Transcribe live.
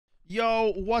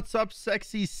Yo, what's up,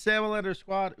 sexy Salamander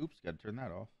squad? Oops, gotta turn that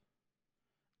off.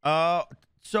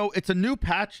 So it's a new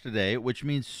patch today, which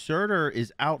means Surtr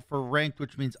is out for ranked,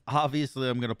 which means obviously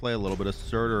I'm gonna play a little bit of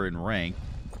Surtr in ranked.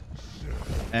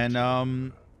 And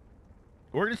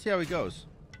we're gonna see how he goes.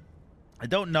 I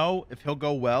don't know if he'll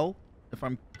go well, if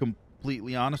I'm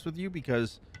completely honest with you,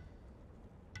 because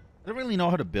I don't really know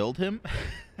how to build him.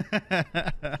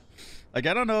 Like,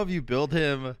 I don't know if you build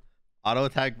him auto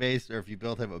attack based, or if you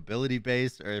build him ability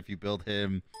based, or if you build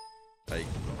him like,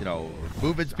 you know,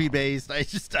 movement speed based.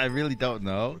 I really don't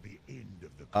know.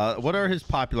 What are his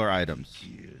popular items?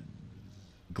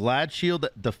 Glad shield,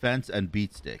 defense, and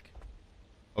beat stick.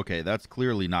 Okay, that's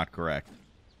clearly not correct.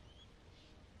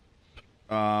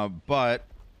 But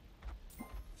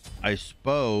I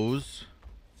suppose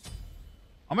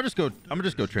I'm gonna just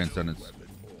go Transcendence.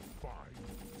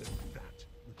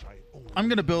 I'm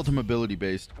gonna build him ability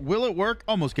based. Will it work?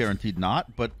 Almost guaranteed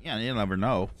not, but yeah, you never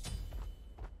know.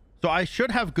 So I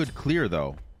should have good clear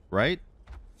though, right?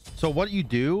 So what you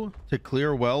do to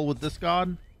clear well with this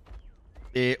god,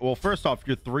 well, first off,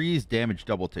 your 3's damage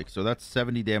double tick, so that's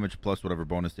 70 damage plus whatever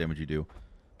bonus damage you do.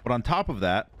 But on top of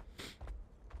that,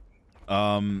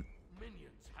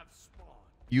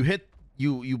 you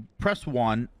press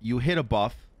 1, you hit a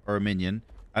buff or a minion,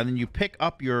 and then you pick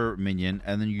up your minion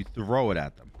and then you throw it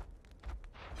at them.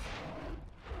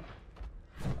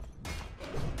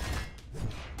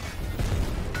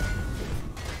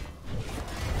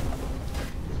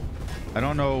 I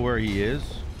don't know where he is,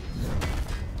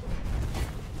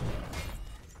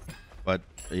 but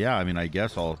yeah, I mean, I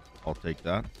guess I'll take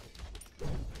that.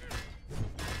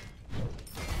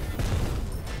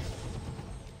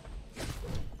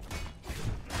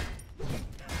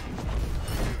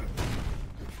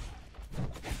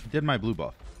 He did my blue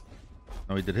buff.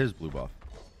 No, he did his blue buff.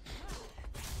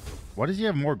 Why does he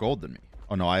have more gold than me?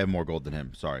 Oh no, I have more gold than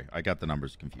him. Sorry, I got the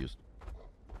numbers confused.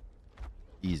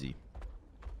 Easy.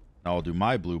 Now I'll do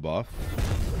my blue buff.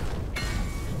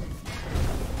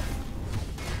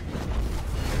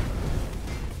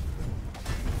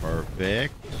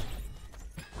 Perfect.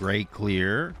 Great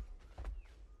clear.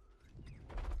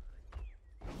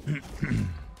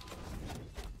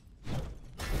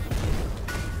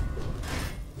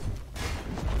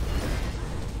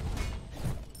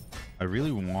 I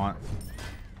really want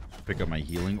to pick up my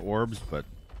healing orbs, but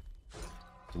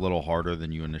it's a little harder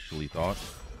than you initially thought.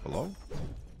 Hello?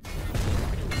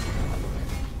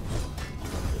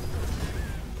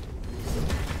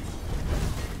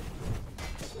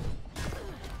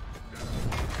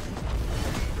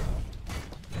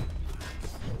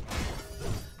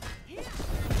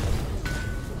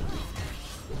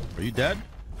 Are you dead?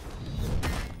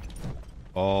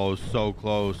 Oh, so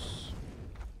close.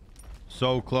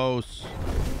 So close.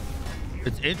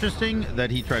 It's interesting that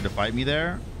he tried to fight me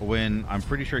there when I'm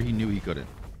pretty sure he knew he couldn't.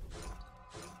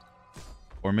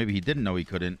 Or maybe he didn't know he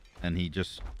couldn't, and he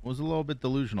just was a little bit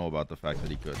delusional about the fact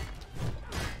that he could.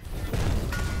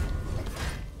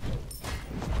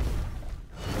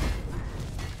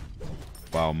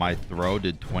 Wow, my throw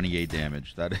did 28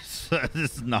 damage. That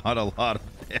is not a lot of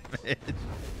damage.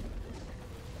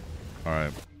 All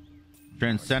right.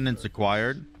 Transcendence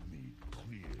acquired.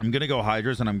 I'm going to go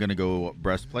Hydras, and I'm going to go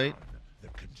Breastplate.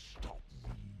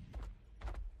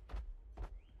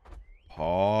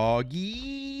 Poggy.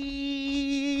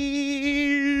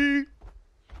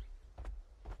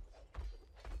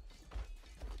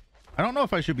 I don't know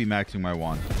if I should be maxing my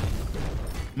wand.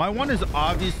 My wand is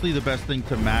obviously the best thing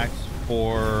to max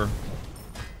for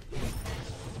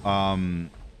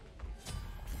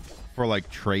like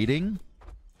trading.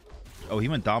 Oh, he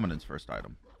went dominance first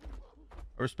item.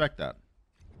 I respect that.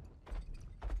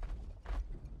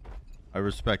 I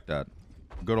respect that.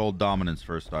 Good old dominance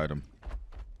first item.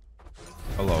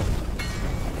 Hello.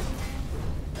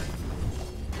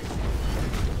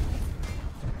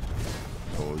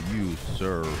 So you,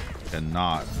 sir,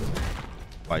 cannot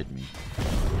fight me.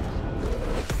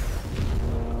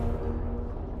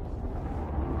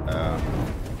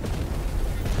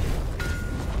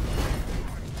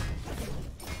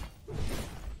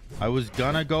 I was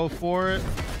gonna go for it,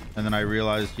 and then I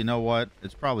realized, you know what?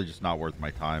 It's probably just not worth my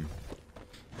time.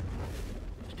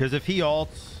 Because if he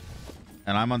ults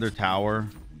and I'm under tower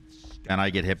and I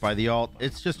get hit by the ult,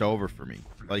 it's just over for me.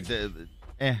 Like,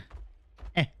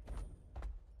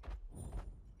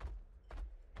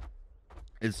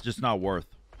 it's just not worth.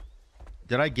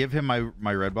 Did I give him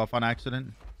my red buff on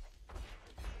accident?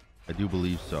 I do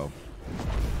believe so.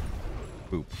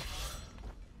 Boop.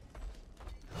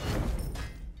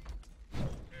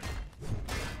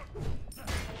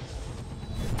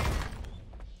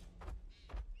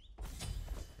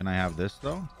 Can I have this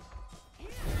though?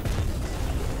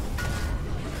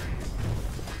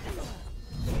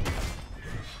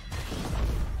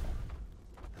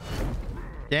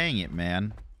 Dang it,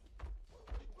 man.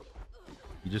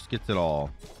 He just gets it all.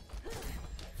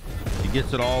 He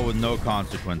gets it all with no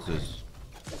consequences.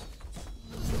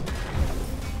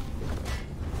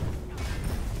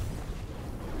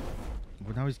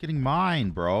 But now he's getting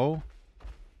mine, bro.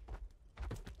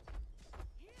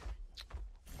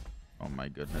 Oh my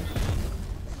goodness.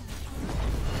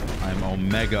 I'm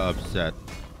omega upset.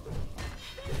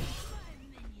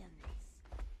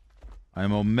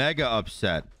 I'm omega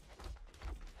upset.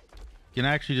 You can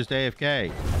actually just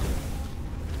AFK.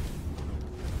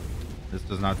 This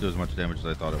does not do as much damage as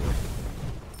I thought it would.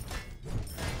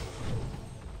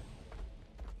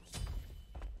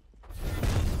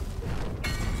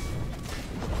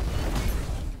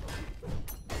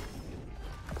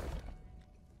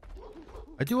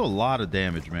 I do a lot of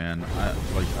damage, man.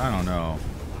 I don't know.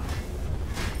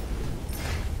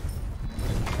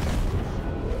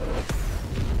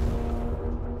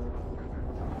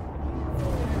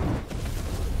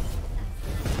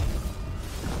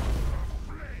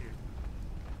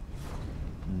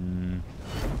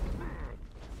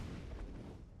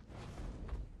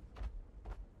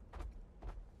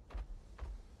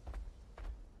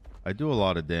 I do a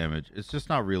lot of damage. It's just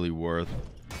not really worth.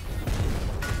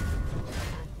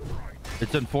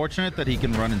 It's unfortunate that he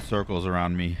can run in circles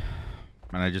around me,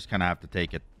 and I just kind of have to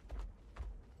take it.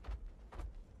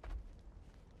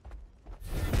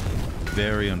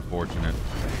 Very unfortunate.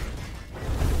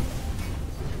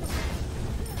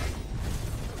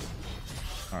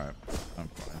 All right, I'm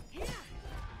fine.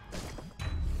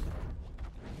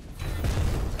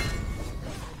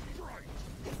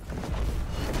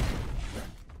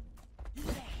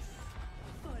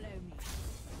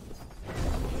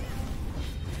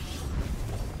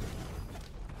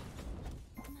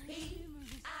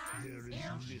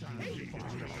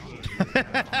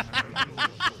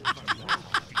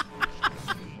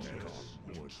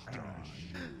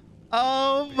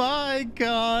 Oh my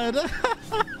god.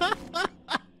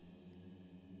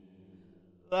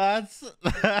 That's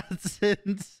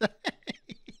insane.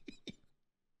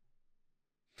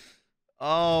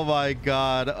 Oh my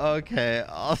god. Okay,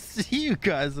 I'll see you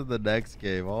guys in the next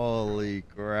game. Holy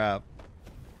crap.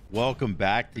 Welcome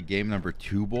back to game number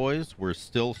 2, boys. We're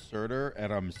still Surtr,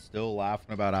 and I'm still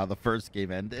laughing about how the first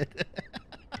game ended.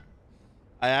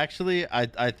 I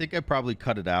think I probably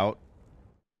cut it out,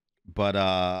 but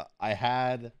I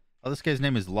had, oh, this guy's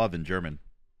name is Love in German.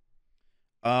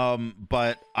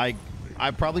 But I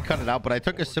probably cut it out, but I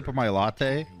took a sip of my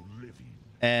latte,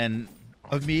 and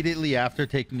immediately after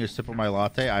taking a sip of my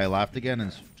latte, I laughed again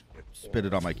and spit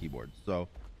it on my keyboard. So,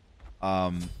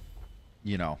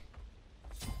 you know,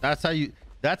 that's how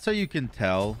you can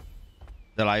tell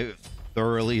that I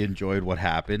thoroughly enjoyed what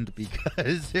happened,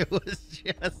 because it was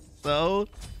just so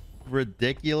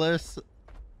ridiculous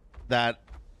that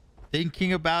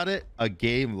thinking about it a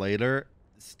game later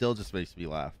still just makes me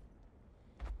laugh.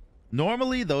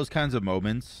 Normally those kinds of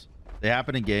moments, they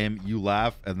happen in game, you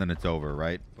laugh and then it's over,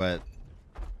 right? But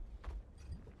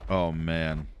oh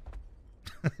man.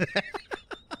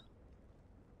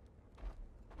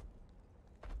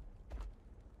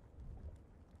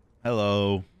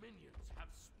 Hello.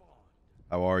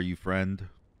 How are you, friend?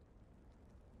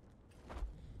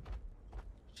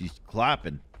 She's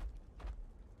clapping.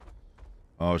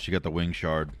 Oh, she got the wing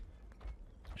shard.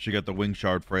 She got the wing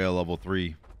shard Freya level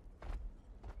 3.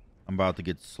 I'm about to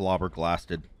get slobber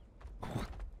glasted. What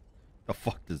the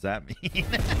fuck does that mean?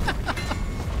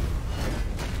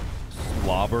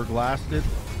 Slobber glasted?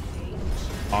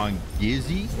 On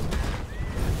Gizzy?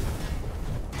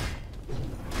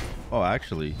 Oh,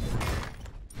 actually,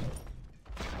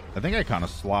 I think I kind of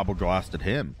slobber glasted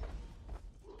him.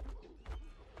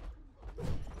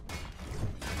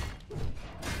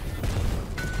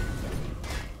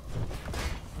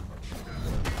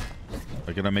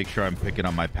 I gotta make sure I'm picking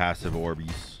up my passive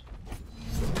Orbeez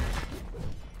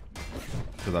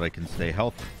so that I can stay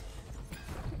healthy.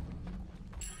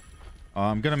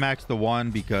 I'm gonna max the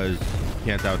 1 because you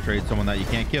can't outtrade someone that you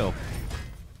can't kill.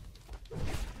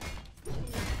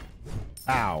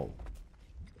 Ow.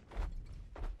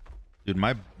 Dude,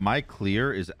 my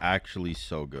clear is actually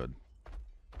so good.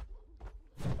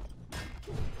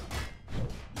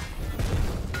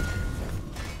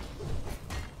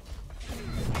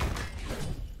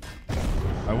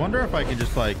 I wonder if I can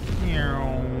just like,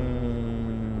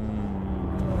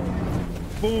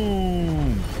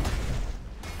 boom.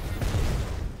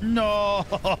 No.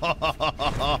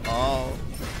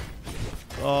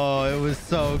 Oh, it was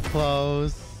so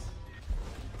close.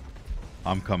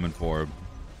 I'm coming for him.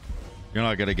 You're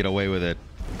not gonna get away with it.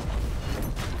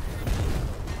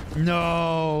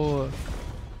 No.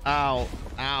 Ow.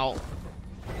 Ow.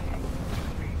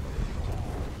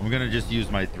 I'm gonna just use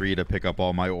my 3 to pick up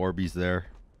all my Orbeez there.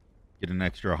 Get an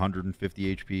extra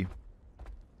 150 HP.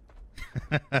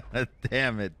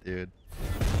 Damn it, dude.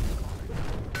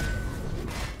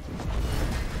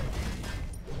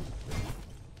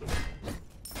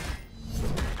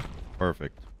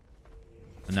 Perfect.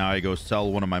 And now I go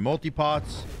sell one of my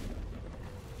multi-pots.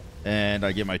 And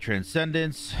I get my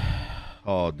Transcendence.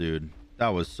 Oh, dude. That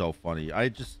was so funny.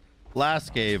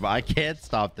 Last game, I can't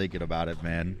stop thinking about it,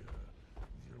 man.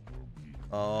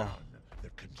 Oh.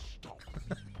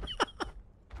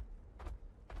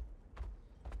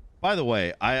 By the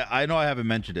way, I know I haven't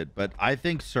mentioned it, but I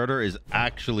think Surtr is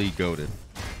actually goated.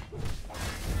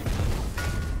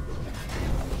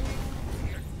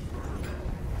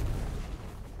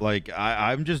 Like,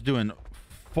 I'm just doing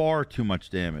far too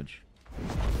much damage.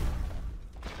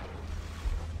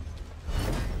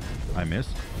 I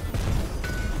missed.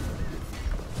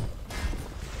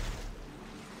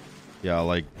 Yeah,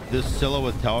 like, this Scylla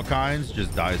with Telekines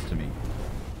just dies to me.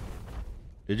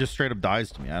 It just straight up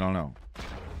dies to me. I don't know.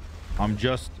 I'm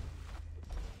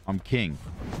king.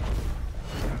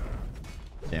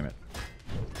 Damn it.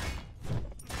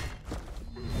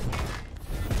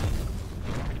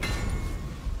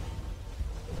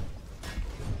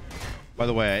 By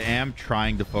the way, I am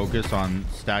trying to focus on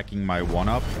stacking my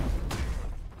 1-up.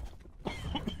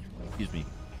 Excuse me.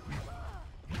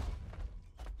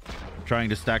 I'm trying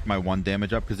to stack my 1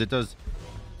 damage up because it does.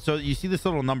 So you see this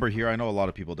little number here. I know a lot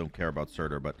of people don't care about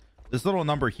Surtr, but this little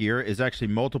number here is actually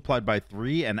multiplied by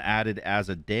 3 and added as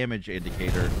a damage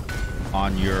indicator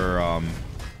on your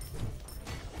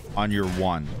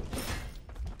 1.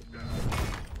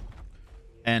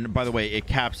 And by the way, it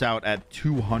caps out at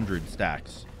 200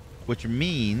 stacks, which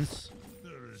means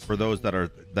for those that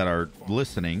are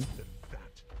listening,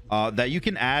 that you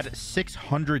can add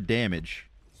 600 damage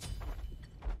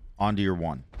onto your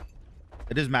 1.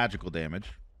 It is magical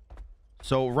damage.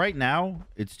 So right now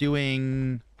it's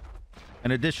doing an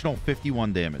additional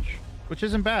 51 damage, which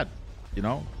isn't bad, you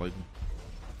know. Like,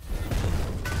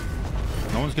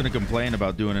 no one's gonna complain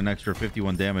about doing an extra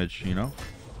 51 damage, you know.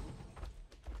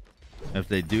 If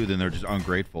they do, then they're just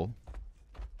ungrateful.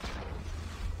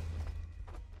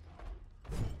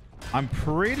 I'm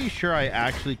pretty sure I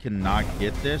actually cannot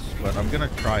get this, but I'm gonna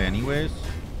try anyways.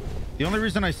 The only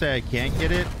reason I say I can't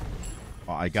get it,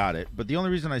 well, I got it, but the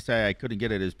only reason I say I couldn't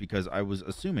get it is because I was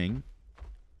assuming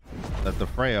that the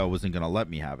Freya wasn't gonna let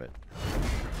me have it.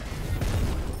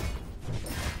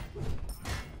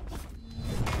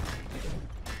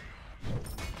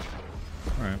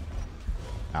 All right.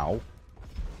 Ow.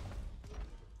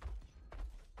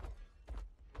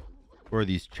 Where are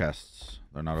these chests?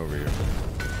 They're not over here.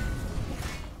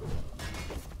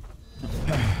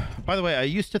 By the way, I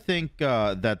used to think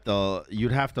that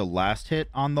you'd have to last hit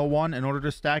on the 1 in order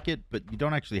to stack it, but you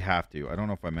don't actually have to. I don't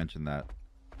know if I mentioned that.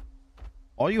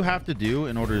 All you have to do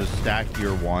in order to stack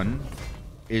your 1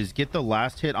 is get the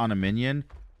last hit on a minion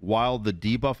while the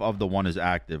debuff of the 1 is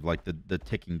active, like the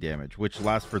ticking damage, which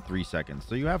lasts for 3 seconds.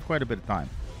 So you have quite a bit of time.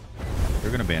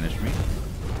 They're gonna banish me.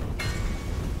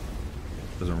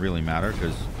 Doesn't really matter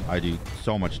because I do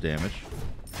so much damage.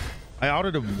 I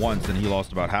outed him once and he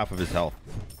lost about half of his health.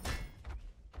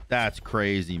 That's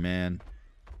crazy, man.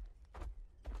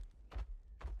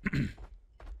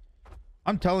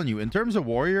 I'm telling you, in terms of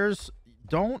warriors,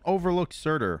 don't overlook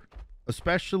Surtr,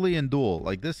 especially in Duel.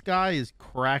 Like, this guy is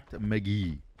cracked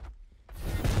McGee.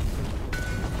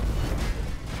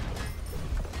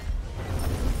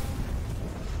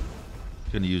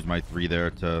 Gonna use my 3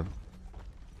 there to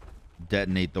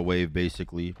detonate the wave,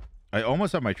 basically. I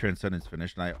almost have my Transcendence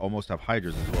finished, and I almost have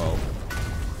Hydras as well.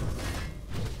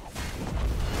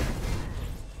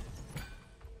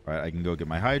 All right, I can go get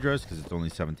my Hydras because it's only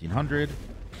 1700.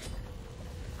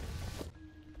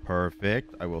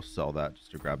 Perfect. I will sell that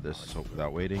just to grab this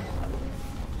without waiting.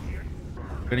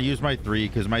 I'm going to use my 3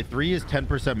 because my 3 is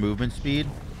 10% movement speed,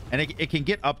 and it can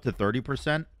get up to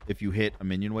 30% if you hit a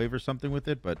minion wave or something with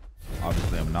it, but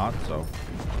obviously I'm not, so...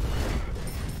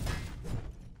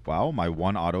 Wow, my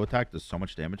 1 auto attack does so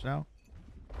much damage now.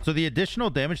 So the additional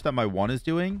damage that my 1 is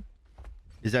doing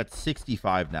is at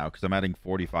 65 now because I'm adding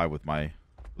 45 with my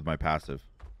passive,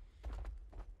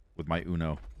 with my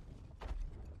Uno.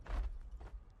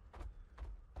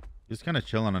 He's kind of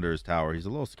chilling under his tower. He's a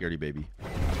little scaredy baby.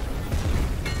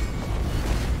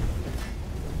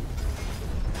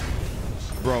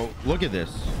 Bro, look at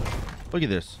this. Look at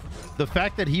this. The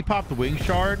fact that he popped Wing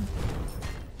Shard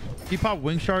He popped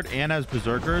Wing Shard and has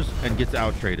Berserkers and gets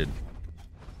out traded.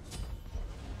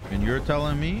 And you're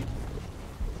telling me?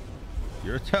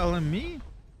 You're telling me?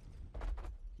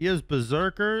 He has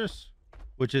Berserkers,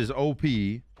 which is OP,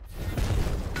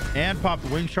 and popped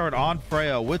Wing Shard on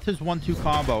Freya with his 1-2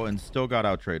 combo and still got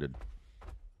out traded.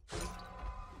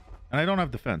 And I don't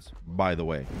have defense, by the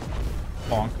way.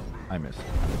 Bonk. I missed.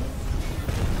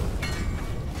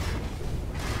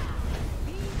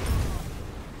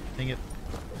 Dang it.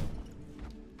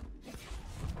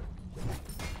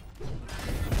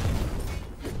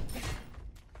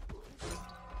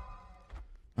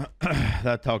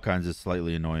 That Talkines is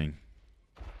slightly annoying.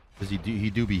 Because he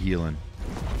do be healing.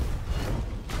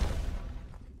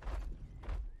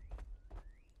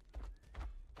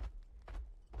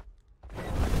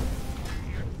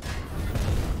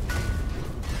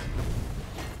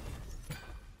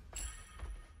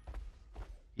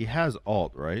 He has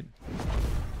ult, right?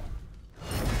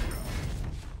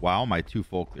 Wow, my 2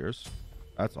 full clears.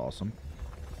 That's awesome.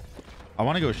 I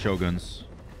want to go Shoguns.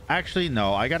 Actually,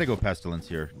 no. I got to go Pestilence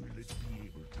here.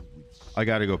 I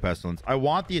got to go Pestilence. I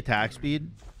want the attack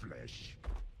speed.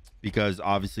 Because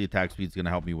obviously attack speed is going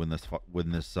to help me win this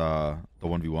the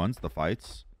 1v1s, the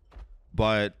fights.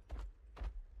 But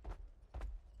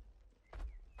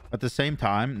at the same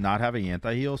time, not having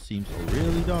anti-heal seems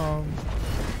really dumb.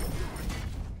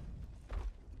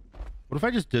 What if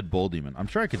I just did Bull Demon? I'm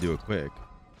sure I could do it quick.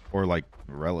 Or, like,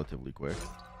 relatively quick.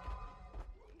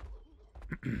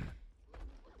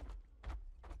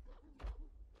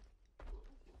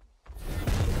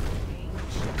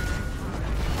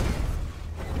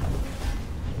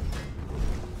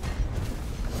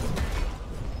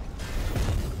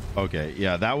 Okay,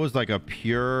 yeah, that was like a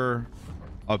pure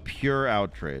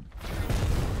out trade.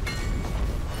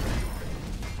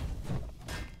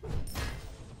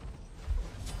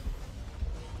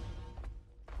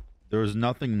 There was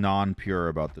nothing non-pure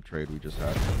about the trade we just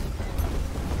had.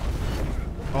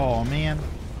 Oh, man.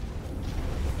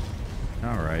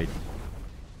 All right.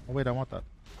 Oh, wait, I want that.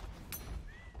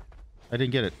 I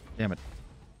didn't get it. Damn it.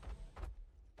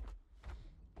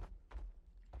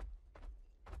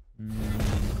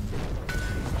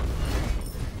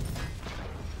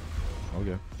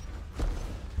 Okay.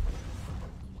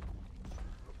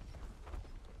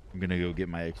 I'm gonna go get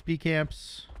my XP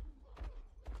camps.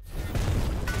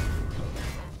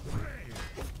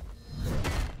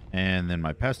 And then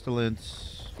my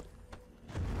Pestilence.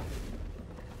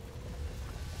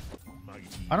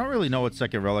 I don't really know what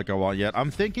second relic I want yet.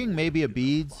 I'm thinking maybe a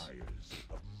beads.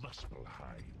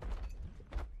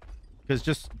 Because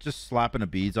just slapping a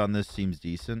beads on this seems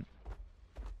decent,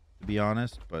 to be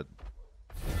honest, but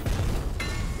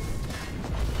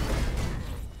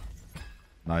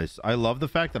nice. I love the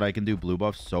fact that I can do blue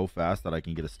buff so fast that I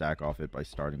can get a stack off it by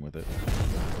starting with it.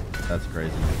 That's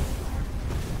crazy.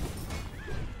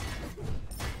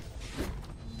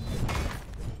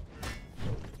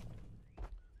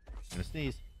 I'm gonna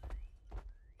sneeze.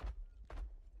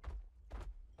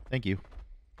 Thank you.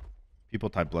 People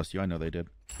type bless you. I know they did.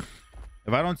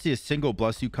 If I don't see a single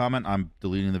bless you comment, I'm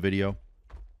deleting the video.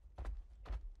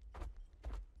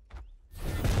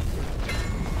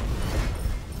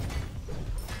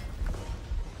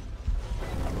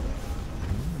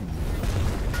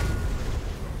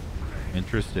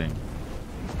 Interesting.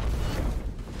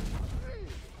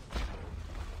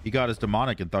 He got his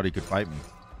demonic and thought he could fight me.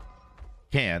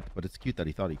 Can't, but it's cute that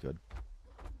he thought he could.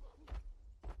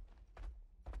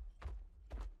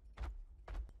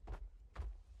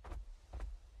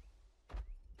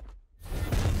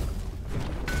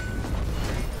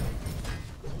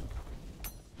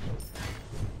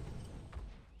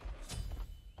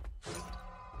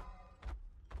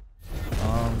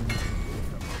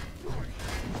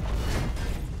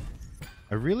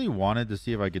 I really wanted to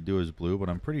see if I could do his blue, but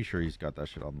I'm pretty sure he's got that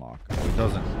shit unlocked. Oh, he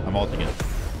doesn't. I'm ulting it.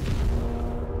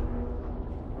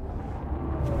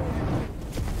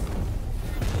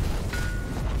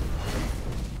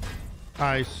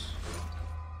 Nice.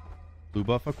 Blue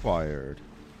buff acquired.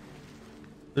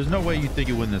 There's no way you think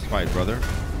you win this fight, brother.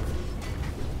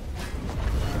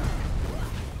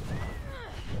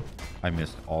 I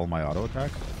missed all my auto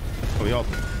attacks. Oh, he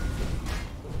ulted.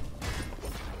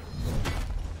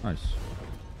 Nice.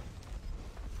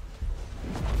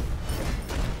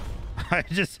 I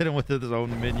just hit him with his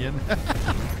own minion.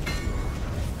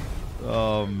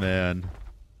 Oh, man.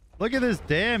 Look at this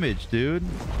damage, dude.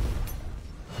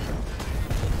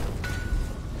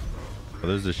 Oh,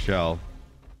 there's a shell.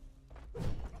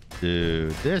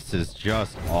 Dude, this is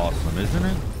just awesome, isn't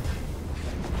it?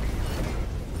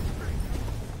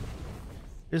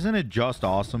 Isn't it just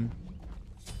awesome?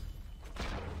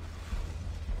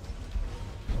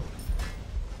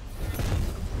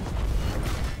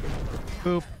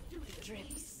 Boop.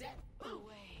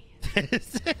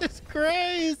 This is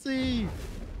crazy.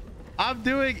 I'm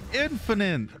doing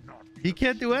infinite. He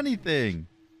can't do anything.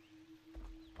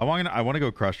 I want to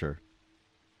go Crusher.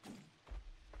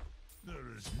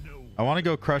 I want to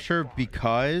go Crusher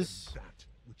because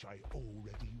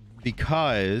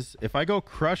if I go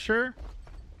Crusher,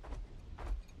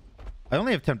 I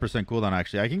only have 10% cooldown.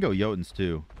 Actually, I can go Jotuns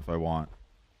too if I want.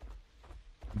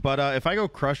 But if I go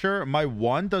Crusher, my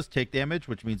 1 does take damage,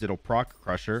 which means it'll proc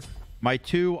Crusher. My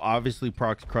 2 obviously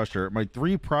procs Crusher. My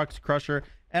 3 procs Crusher.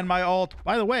 And my alt,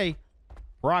 by the way,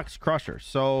 procs Crusher.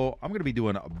 So I'm going to be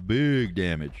doing a big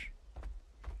damage.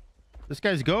 This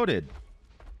guy's goated.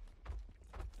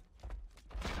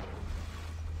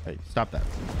 Hey, stop that.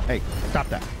 Hey, stop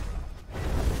that.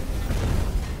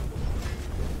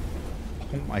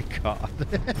 Oh my god.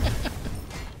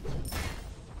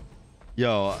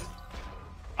 Yo,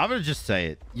 I'm gonna just say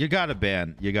it. You gotta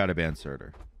ban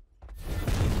Surtr.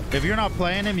 If you're not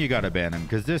playing him, you gotta ban him,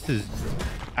 because this is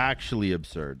actually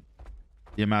absurd.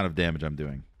 The amount of damage I'm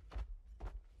doing.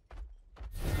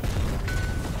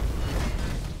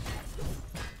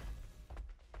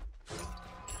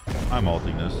 I'm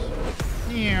ulting this.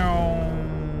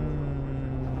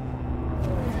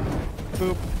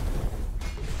 Boop.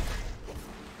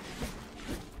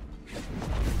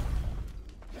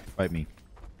 Fight me.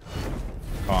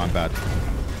 Oh, I'm bad.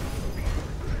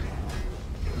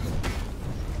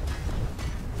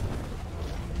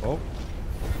 Oh.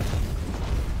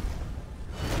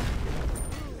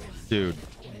 Dude.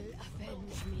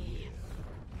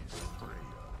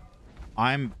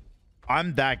 I'm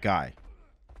that guy.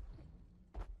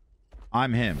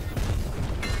 I'm him.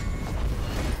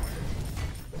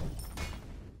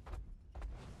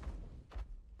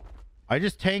 I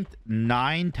just tanked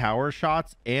 9 tower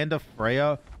shots and a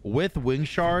Freya with Wing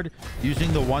Shard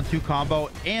using the 1-2 combo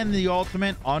and the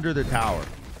ultimate under the tower.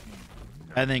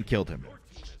 And then killed him.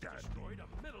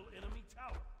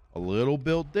 A little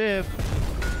build diff.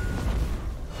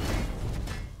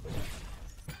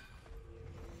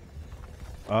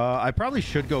 I probably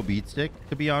should go beat stick,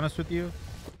 to be honest with you.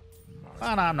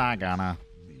 But I'm not gonna.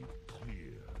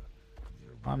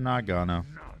 I'm not gonna.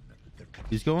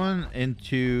 He's going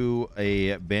into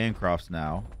a Bancrofts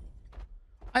now.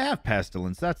 I have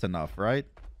Pestilence. That's enough, right?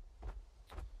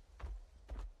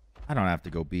 I don't have to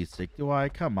go beat stick, do I?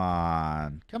 Come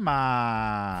on. Come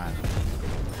on.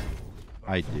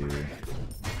 I do.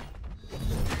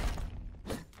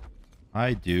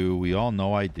 I do. We all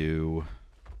know I do.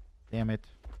 Damn it.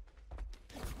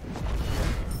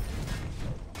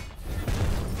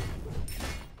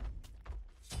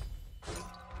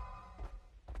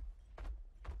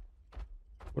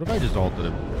 What if I just ulted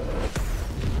him?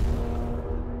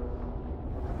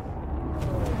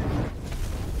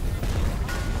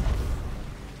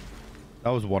 That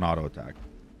was 1 auto attack.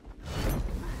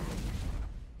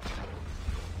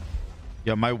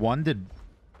 Yeah, my 1 did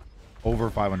over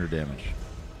 500 damage.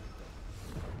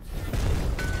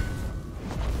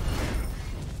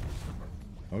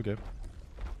 Okay.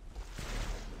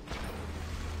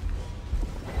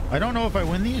 I don't know if I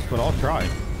win these, but I'll try.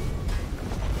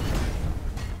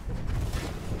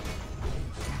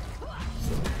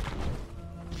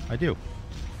 I do.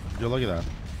 Yo, look at that.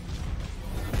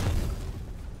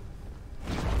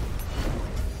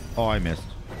 Oh, I missed.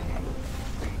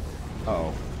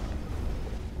 Uh-oh.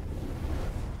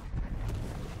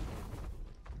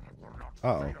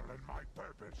 Uh-oh.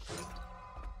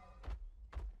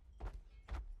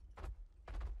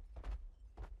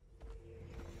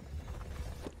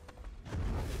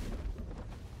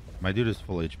 My dude is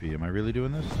full HP. Am I really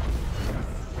doing this?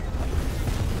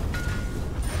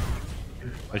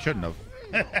 I shouldn't have.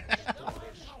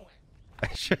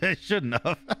 I shouldn't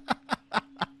have.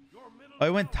 I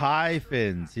went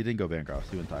Typhons. He didn't go Bancrofts.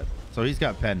 He went Typhons. So he's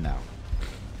got Pen now.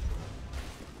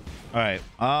 All right.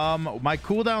 My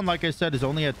cooldown, like I said, is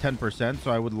only at 10%.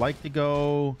 So I would like to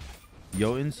go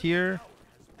Jotuns here.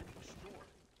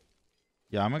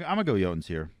 Yeah, I'm gonna go Jotuns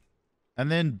here. And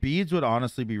then Beads would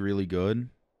honestly be really good.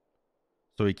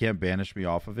 So he can't banish me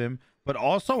off of him. But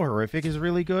also Horrific is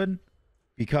really good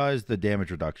because the damage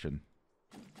reduction.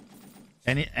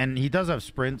 And he does have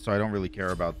sprint, so I don't really care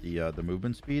about the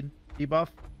movement speed debuff.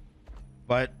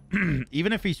 But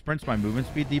even if he sprints my movement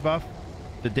speed debuff,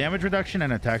 the damage reduction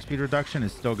and attack speed reduction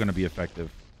is still going to be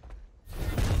effective.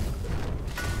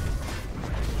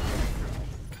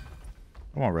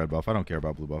 I want red buff. I don't care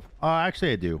about blue buff.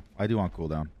 Actually, I do. I do want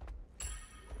cooldown.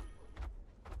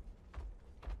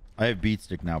 I have beat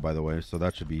stick now, by the way, so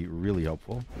that should be really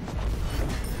helpful.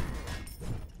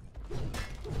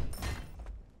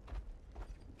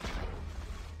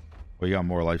 Well, you got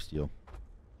more lifesteal.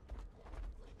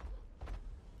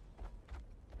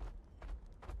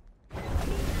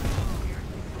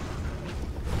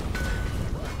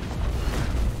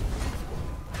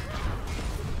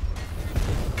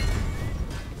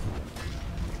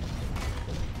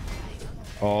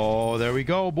 Oh, there we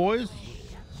go, boys.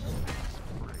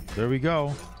 There we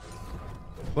go.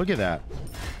 Look at that.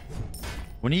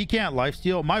 When he can't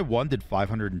lifesteal, my one did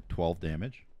 512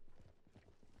 damage.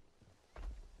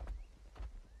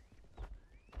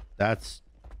 That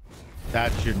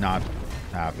should not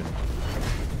happen.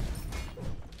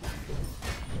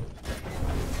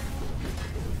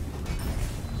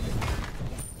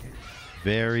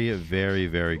 Very, very,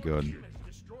 very good.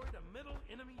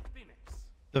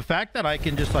 The fact that I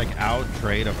can just like out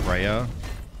trade a Freya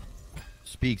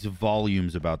speaks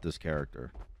volumes about this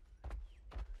character.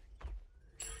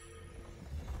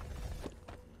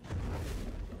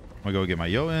 I'm gonna go get my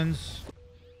Jotuns.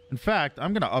 In fact,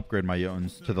 I'm gonna upgrade my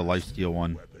Jotuns to the lifesteal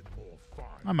one.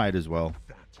 I might as well.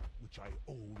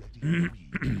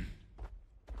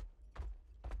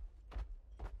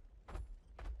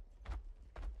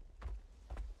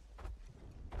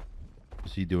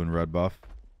 Is he doing red buff?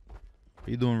 Are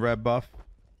you doing red buff?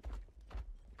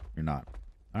 You're not.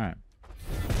 All right.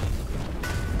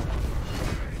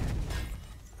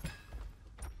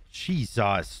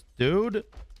 Jesus, dude.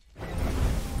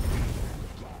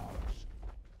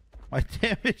 My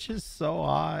damage is so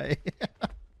high.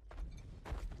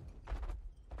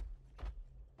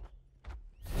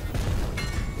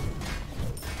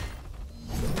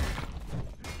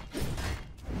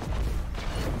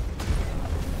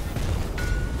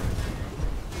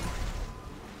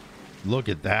 Look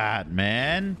at that,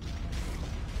 man.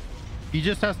 He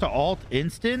just has to alt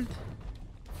instant.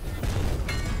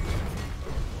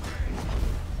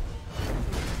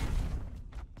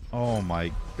 Oh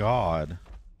my god.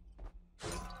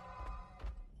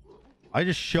 I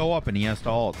just show up and he has to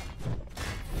alt.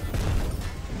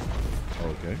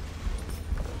 Okay.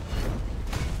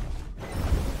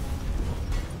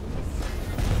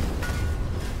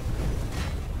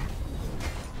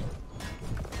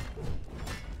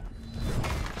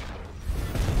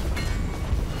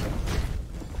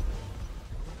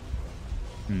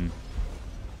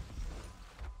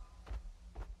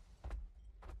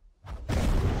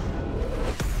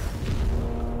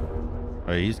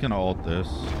 Alright, he's gonna ult this.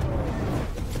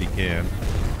 He can.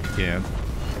 He can.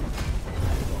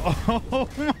 Oh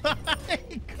my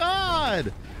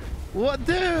god! What,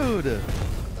 dude?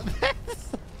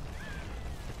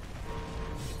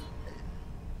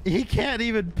 He can't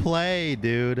even play,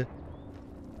 dude.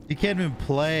 He can't even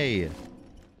play.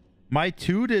 My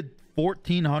 2 did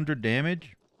 1,400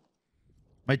 damage.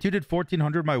 My 2 did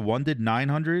 1,400. My 1 did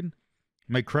 900.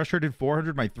 My Crusher did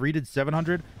 400. My 3 did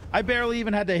 700. I barely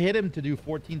even had to hit him to do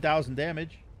 14,000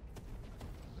 damage.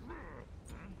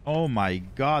 Oh my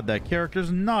god, that character's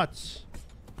nuts.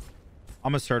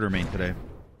 I'm a Surtr main today.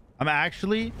 I'm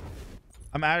actually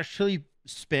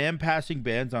spam passing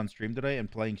bans on stream today and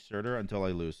playing Surtr until I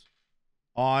lose.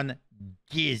 On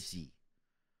Gizzy.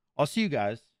 I'll see you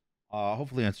guys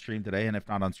hopefully on stream today, and if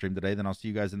not on stream today, then I'll see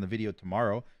you guys in the video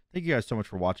tomorrow. Thank you guys so much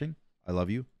for watching. I love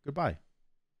you. Goodbye.